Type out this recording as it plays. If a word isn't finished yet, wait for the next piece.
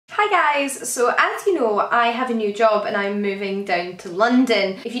Hi guys, so as you know I have a new job and I'm moving down to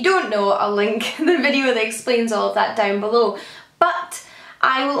London. If you don't know, I'll link the video that explains all of that down below. But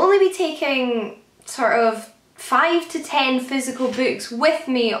I will only be taking sort of 5 to 10 physical books with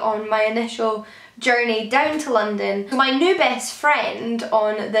me on my initial journey down to London. So my new best friend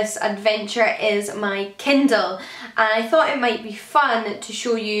on this adventure is my Kindle, and I thought it might be fun to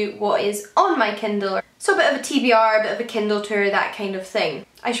show you what is on my Kindle. So a bit of a TBR, a bit of a Kindle tour, that kind of thing.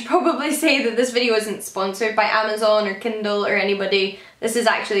 I should probably say that this video isn't sponsored by Amazon or Kindle or anybody. This is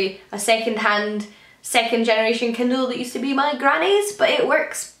actually a second-hand, second generation Kindle that used to be my granny's, but it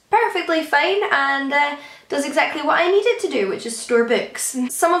works perfectly fine and does exactly what I need it to do, which is store books.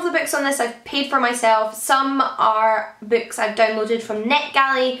 Some of the books on this I've paid for myself, some are books I've downloaded from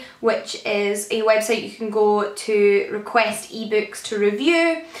NetGalley, which is a website you can go to request ebooks to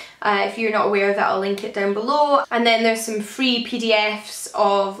review. If you're not aware of that, I'll link it down below. And then there's some free PDFs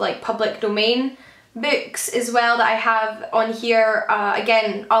of like public domain books as well that I have on here.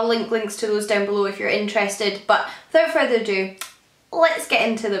 Again, I'll link links to those down below if you're interested, but without further ado, let's get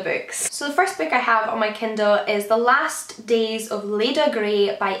into the books. So the first book I have on my Kindle is The Last Days of Leda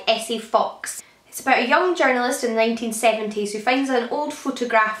Grey by Essie Fox. It's about a young journalist in the 1970s who finds an old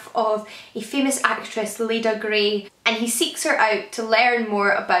photograph of a famous actress, Leda Grey, and he seeks her out to learn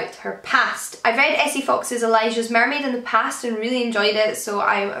more about her past. I've read Essie Fox's Elijah's Mermaid in the past and really enjoyed it, so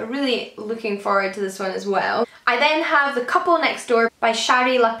I'm really looking forward to this one as well. I then have The Couple Next Door by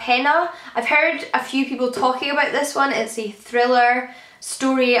Shari LaPena. I've heard a few people talking about this one. It's a thriller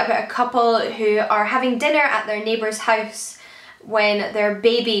story about a couple who are having dinner at their neighbour's house when their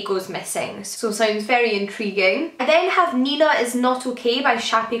baby goes missing, so sounds very intriguing. I then have Nina Is Not Okay by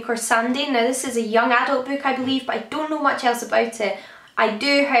Shappi Khorsandi. Now this is a young adult book I believe, but I don't know much else about it. I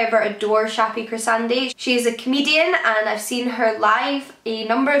do however adore Shappi Khorsandi. She is a comedian and I've seen her live a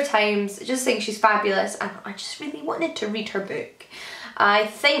number of times. I just think she's fabulous and I just really wanted to read her book. I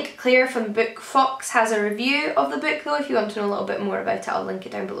think Claire from Book Fox has a review of the book though. If you want to know a little bit more about it, I'll link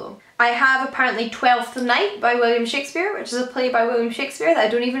it down below. I have apparently Twelfth Night by William Shakespeare, which is a play by William Shakespeare that I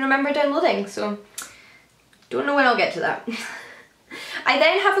don't even remember downloading, so don't know when I'll get to that. I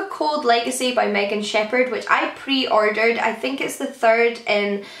then have A Cold Legacy by Megan Shepherd, which I pre-ordered. I think it's the third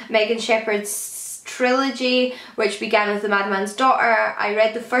in Megan Shepherd's trilogy, which began with The Madman's Daughter. I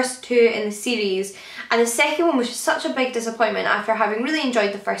read the first two in the series, and the second one was just such a big disappointment after having really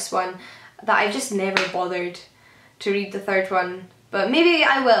enjoyed the first one that I just never bothered to read the third one. But maybe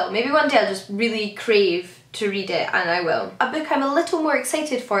I will. Maybe one day I'll just really crave to read it, and I will. A book I'm a little more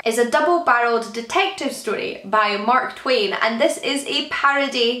excited for is a double-barreled detective story by Mark Twain, and this is a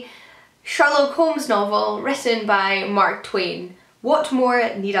parody Sherlock Holmes novel written by Mark Twain. What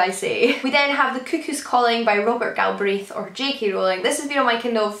more need I say? We then have The Cuckoo's Calling by Robert Galbraith or J.K. Rowling. This has been on my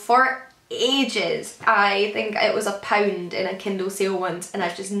Kindle for ages. I think it was £1 in a Kindle sale once and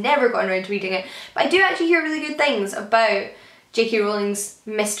I've just never gotten around to reading it. But I do actually hear really good things about J.K. Rowling's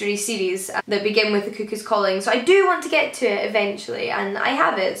mystery series that begin with The Cuckoo's Calling, so I do want to get to it eventually, and I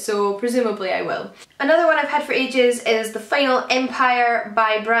have it, so presumably I will. Another one I've had for ages is The Final Empire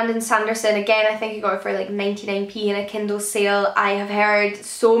by Brandon Sanderson. Again, I think I got it for like 99p in a Kindle sale. I have heard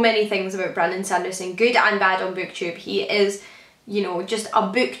so many things about Brandon Sanderson, good and bad, on BookTube. He is, you know, just a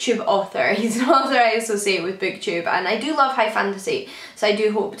BookTube author. He's an author I associate with BookTube, and I do love high fantasy, so I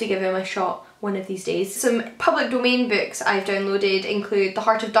do hope to give him a shot one of these days. Some public domain books I've downloaded include The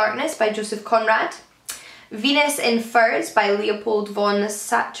Heart of Darkness by Joseph Conrad, Venus in Furs by Leopold von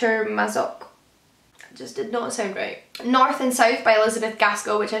Sacher-Masoch. Just did not sound right. North and South by Elizabeth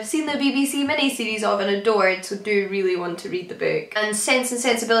Gaskell, which I've seen the BBC miniseries of and adored, so do really want to read the book. And Sense and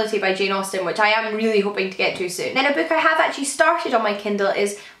Sensibility by Jane Austen, which I am really hoping to get to soon. Then a book I have actually started on my Kindle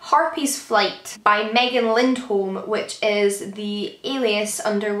is Harpy's Flight by Megan Lindholm, which is the alias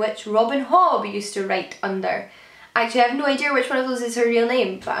under which Robin Hobb used to write under. Actually, I have no idea which one of those is her real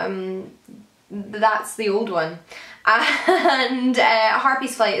name, but that's the old one. And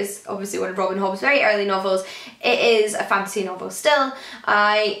Harpy's Flight is obviously one of Robin Hobb's very early novels. It is a fantasy novel still.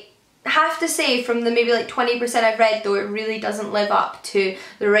 I have to say, from the maybe like 20% I've read though, it really doesn't live up to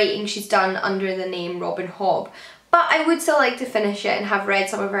the writing she's done under the name Robin Hobb. But I would still like to finish it and have read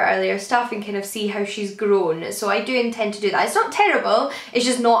some of her earlier stuff and kind of see how she's grown, so I do intend to do that. It's not terrible, it's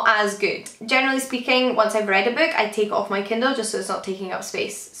just not as good. Generally speaking, once I've read a book, I take it off my Kindle just so it's not taking up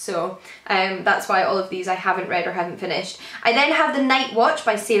space. So that's why all of these I haven't read or haven't finished. I then have The Night Watch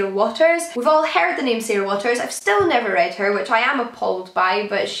by Sarah Waters. We've all heard the name Sarah Waters. I've still never read her, which I am appalled by,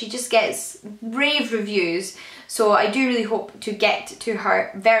 but she just gets rave reviews. so I do really hope to get to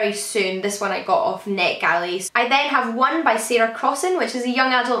her very soon. This one I got off NetGalley. I then have one by Sarah Crossan, which is a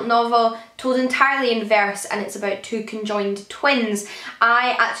young adult novel told entirely in verse, and it's about two conjoined twins.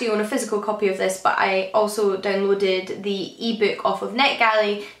 I actually own a physical copy of this, but I also downloaded the ebook off of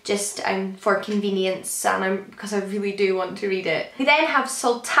NetGalley just for convenience, and because I really do want to read it. We then have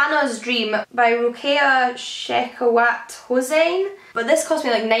Sultana's Dream by Rokeya Shekhawat Hossein, but this cost me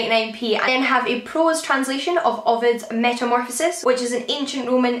like 99p. I then have a prose translation of Ovid's Metamorphosis, which is an ancient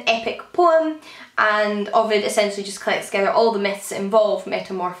Roman epic poem, and Ovid essentially just collects together all the myths that involve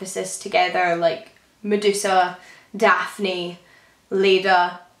metamorphosis together, like Medusa, Daphne,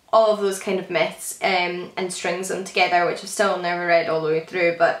 Leda, all of those kind of myths, and strings them together, which I've still never read all the way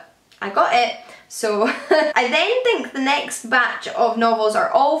through, but I got it. So I then think the next batch of novels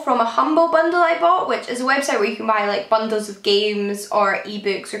are all from a Humble bundle I bought, which is a website where you can buy like bundles of games or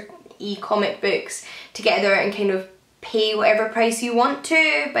ebooks or e-comic books together and kind of pay whatever price you want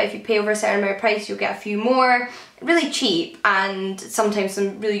to, but if you pay over a certain amount of price you'll get a few more. Really cheap, and sometimes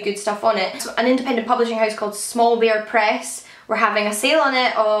some really good stuff on it. So an independent publishing house called Small Bear Press were having a sale on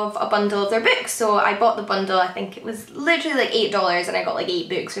it of a bundle of their books, so I bought the bundle. I think it was literally like $8 and I got like 8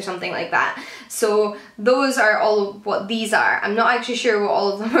 books or something like that. So those are all what these are. I'm not actually sure what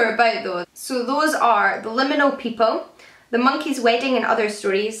all of them are about though. So those are The Liminal People, The Monkey's Wedding and Other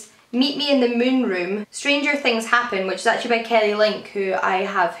Stories, Meet Me in the Moon Room, Stranger Things Happen, which is actually by Kelly Link, who I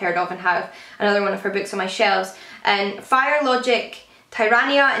have heard of and have another one of her books on my shelves, and Fire Logic,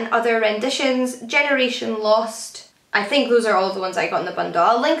 Tyrannia and Other Renditions, Generation Lost. I think those are all the ones I got in the bundle.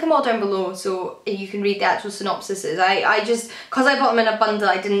 I'll link them all down below so you can read the actual synopsises. I just, because I bought them in a bundle,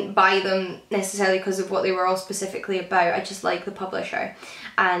 I didn't buy them necessarily because of what they were all specifically about. I just like the publisher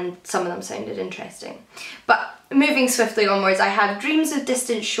and some of them sounded interesting. But moving swiftly onwards, I have Dreams of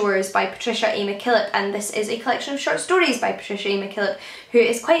Distant Shores by Patricia A. McKillip, and this is a collection of short stories by Patricia A. McKillip, who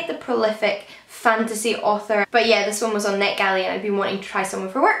is quite the prolific fantasy author. But yeah, this one was on NetGalley and I'd been wanting to try some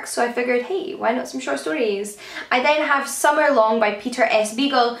of her work, so I figured, hey, why not some short stories? I then have Summer Long by Peter S.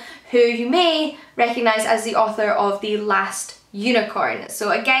 Beagle, who you may recognise as the author of The Last Unicorn.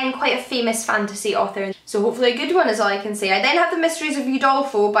 So again, quite a famous fantasy author, so hopefully a good one is all I can say. I then have The Mysteries of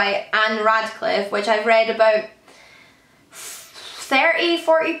Udolpho by Anne Radcliffe, which I've read about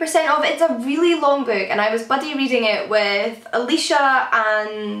 30–40% of. It's a really long book, and I was buddy reading it with Alicia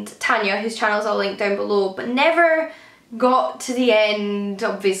and Tanya, whose channels I'll link down below, but never got to the end,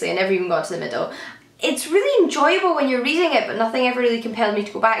 obviously. I never even got to the middle. It's really enjoyable when you're reading it, but nothing ever really compelled me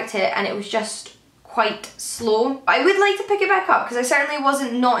to go back to it, and it was just quite slow. I would like to pick it back up because I certainly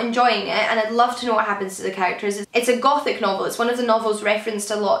wasn't not enjoying it, and I'd love to know what happens to the characters. It's a gothic novel. It's one of the novels referenced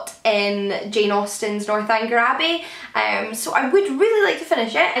a lot in Jane Austen's Northanger Abbey, so I would really like to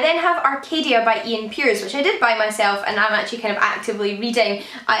finish it. I then have Arcadia by Ian Pearce, which I did buy myself and I'm actually kind of actively reading.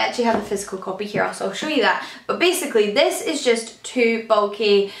 I actually have the physical copy here, so I'll show you that. But basically this is just too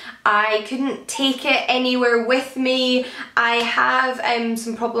bulky. I couldn't take it anywhere with me. I have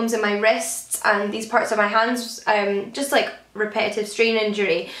some problems in my wrists and these parts of my hands, just like repetitive strain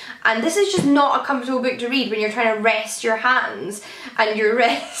injury, and this is just not a comfortable book to read when you're trying to rest your hands and your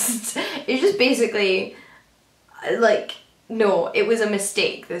wrists. It's just basically like, no, it was a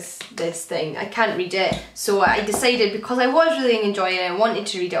mistake, this thing. I can't read it, so I decided, because I was really enjoying it, I wanted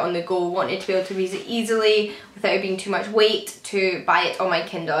to read it on the go, wanted to be able to read it easily without it being too much weight, to buy it on my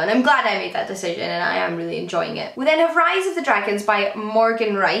Kindle, and I'm glad I made that decision and I am really enjoying it. We then have Rise of the Dragons by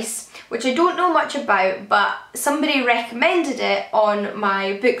Morgan Rice, which I don't know much about, but somebody recommended it on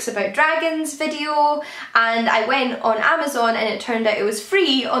my Books About Dragons video, and I went on Amazon and it turned out it was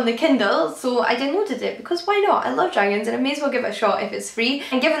free on the Kindle, so I downloaded it because why not? I love dragons and I may as well give it a shot if it's free.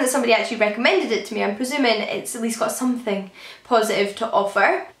 And given that somebody actually recommended it to me, I'm presuming it's at least got something positive to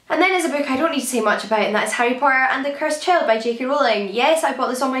offer. And then there's a book I don't need to say much about, and that is Harry Potter and the Cursed Child by J.K. Rowling. Yes, I bought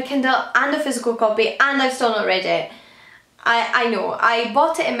this on my Kindle and a physical copy, and I've still not read it. I know, I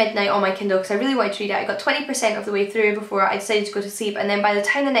bought it at midnight on my Kindle because I really wanted to read it. I got 20% of the way through before I decided to go to sleep, and then by the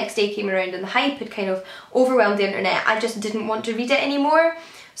time the next day came around and the hype had kind of overwhelmed the internet, I just didn't want to read it anymore.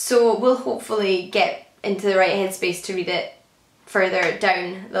 So we'll hopefully get into the right headspace to read it further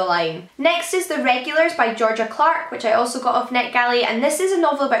down the line. Next is The Regulars by Georgia Clark, which I also got off NetGalley, and this is a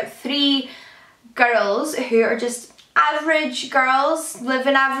novel about 3 girls who are just average girls,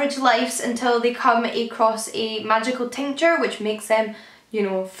 living average lives until they come across a magical tincture which makes them, you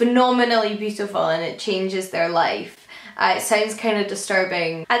know, phenomenally beautiful, and it changes their life. It sounds kind of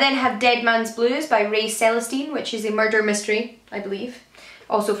disturbing. I then have Dead Man's Blues by Ray Celestine, which is a murder mystery, I believe.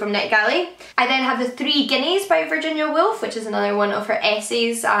 also from NetGalley. I then have The Three Guineas by Virginia Woolf, which is another one of her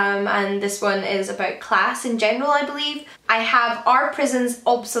essays, and this one is about class in general, I believe. I have Are Prisons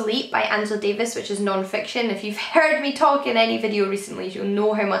Obsolete by Angela Davis, which is non-fiction. If you've heard me talk in any video recently, you'll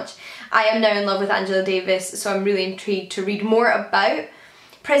know how much I am now in love with Angela Davis, so I'm really intrigued to read more about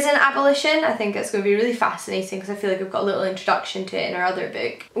prison abolition. I think it's going to be really fascinating because I feel like I've got a little introduction to it in her other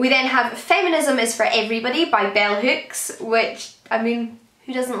book. We then have Feminism is for Everybody by Bell Hooks, which, I mean,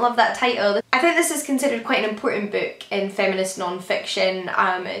 who doesn't love that title? I think this is considered quite an important book in feminist non-fiction.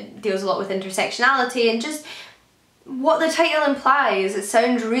 It deals a lot with intersectionality and just what the title implies. It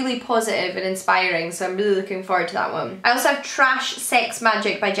sounds really positive and inspiring, so I'm really looking forward to that one. I also have Trash Sex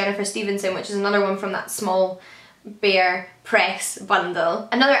Magic by Jennifer Stevenson, which is another one from that Small Bear Press bundle.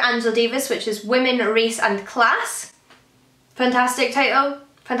 Another Angela Davis, which is Women, Race and Class. Fantastic title,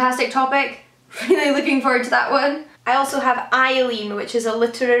 fantastic topic, really looking forward to that one. I also have Eileen, which is a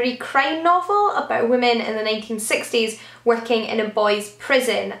literary crime novel about women in the 1960s working in a boys'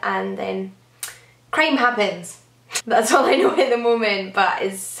 prison, and then crime happens. That's all I know at the moment, but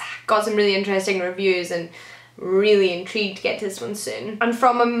it's got some really interesting reviews and really intrigued to get to this one soon. And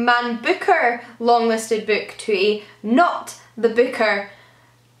from a Man Booker longlisted book to a not the Booker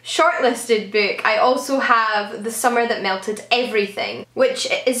shortlisted book, I also have The Summer That Melted Everything, which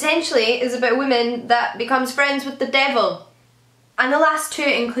essentially is about women that becomes friends with the devil. And the last two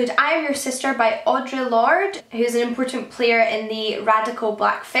include I Am Your Sister by Audre Lorde, who's an important player in the radical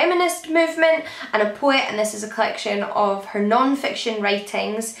black feminist movement and a poet, and this is a collection of her non-fiction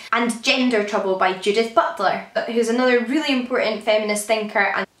writings, and Gender Trouble by Judith Butler, who's another really important feminist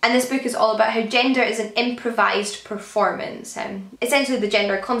thinker, and this book is all about how gender is an improvised performance, essentially the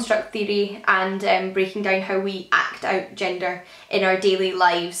gender construct theory, and breaking down how we act out gender in our daily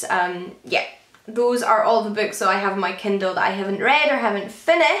lives. Yeah. Those are all the books that I have on my Kindle that I haven't read or haven't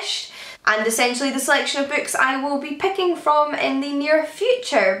finished, and essentially the selection of books I will be picking from in the near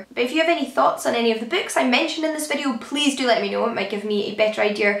future. But if you have any thoughts on any of the books I mentioned in this video, please do let me know. It might give me a better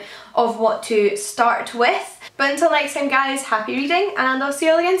idea of what to start with. But until next time guys, happy reading, and I'll see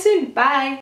you all again soon. Bye!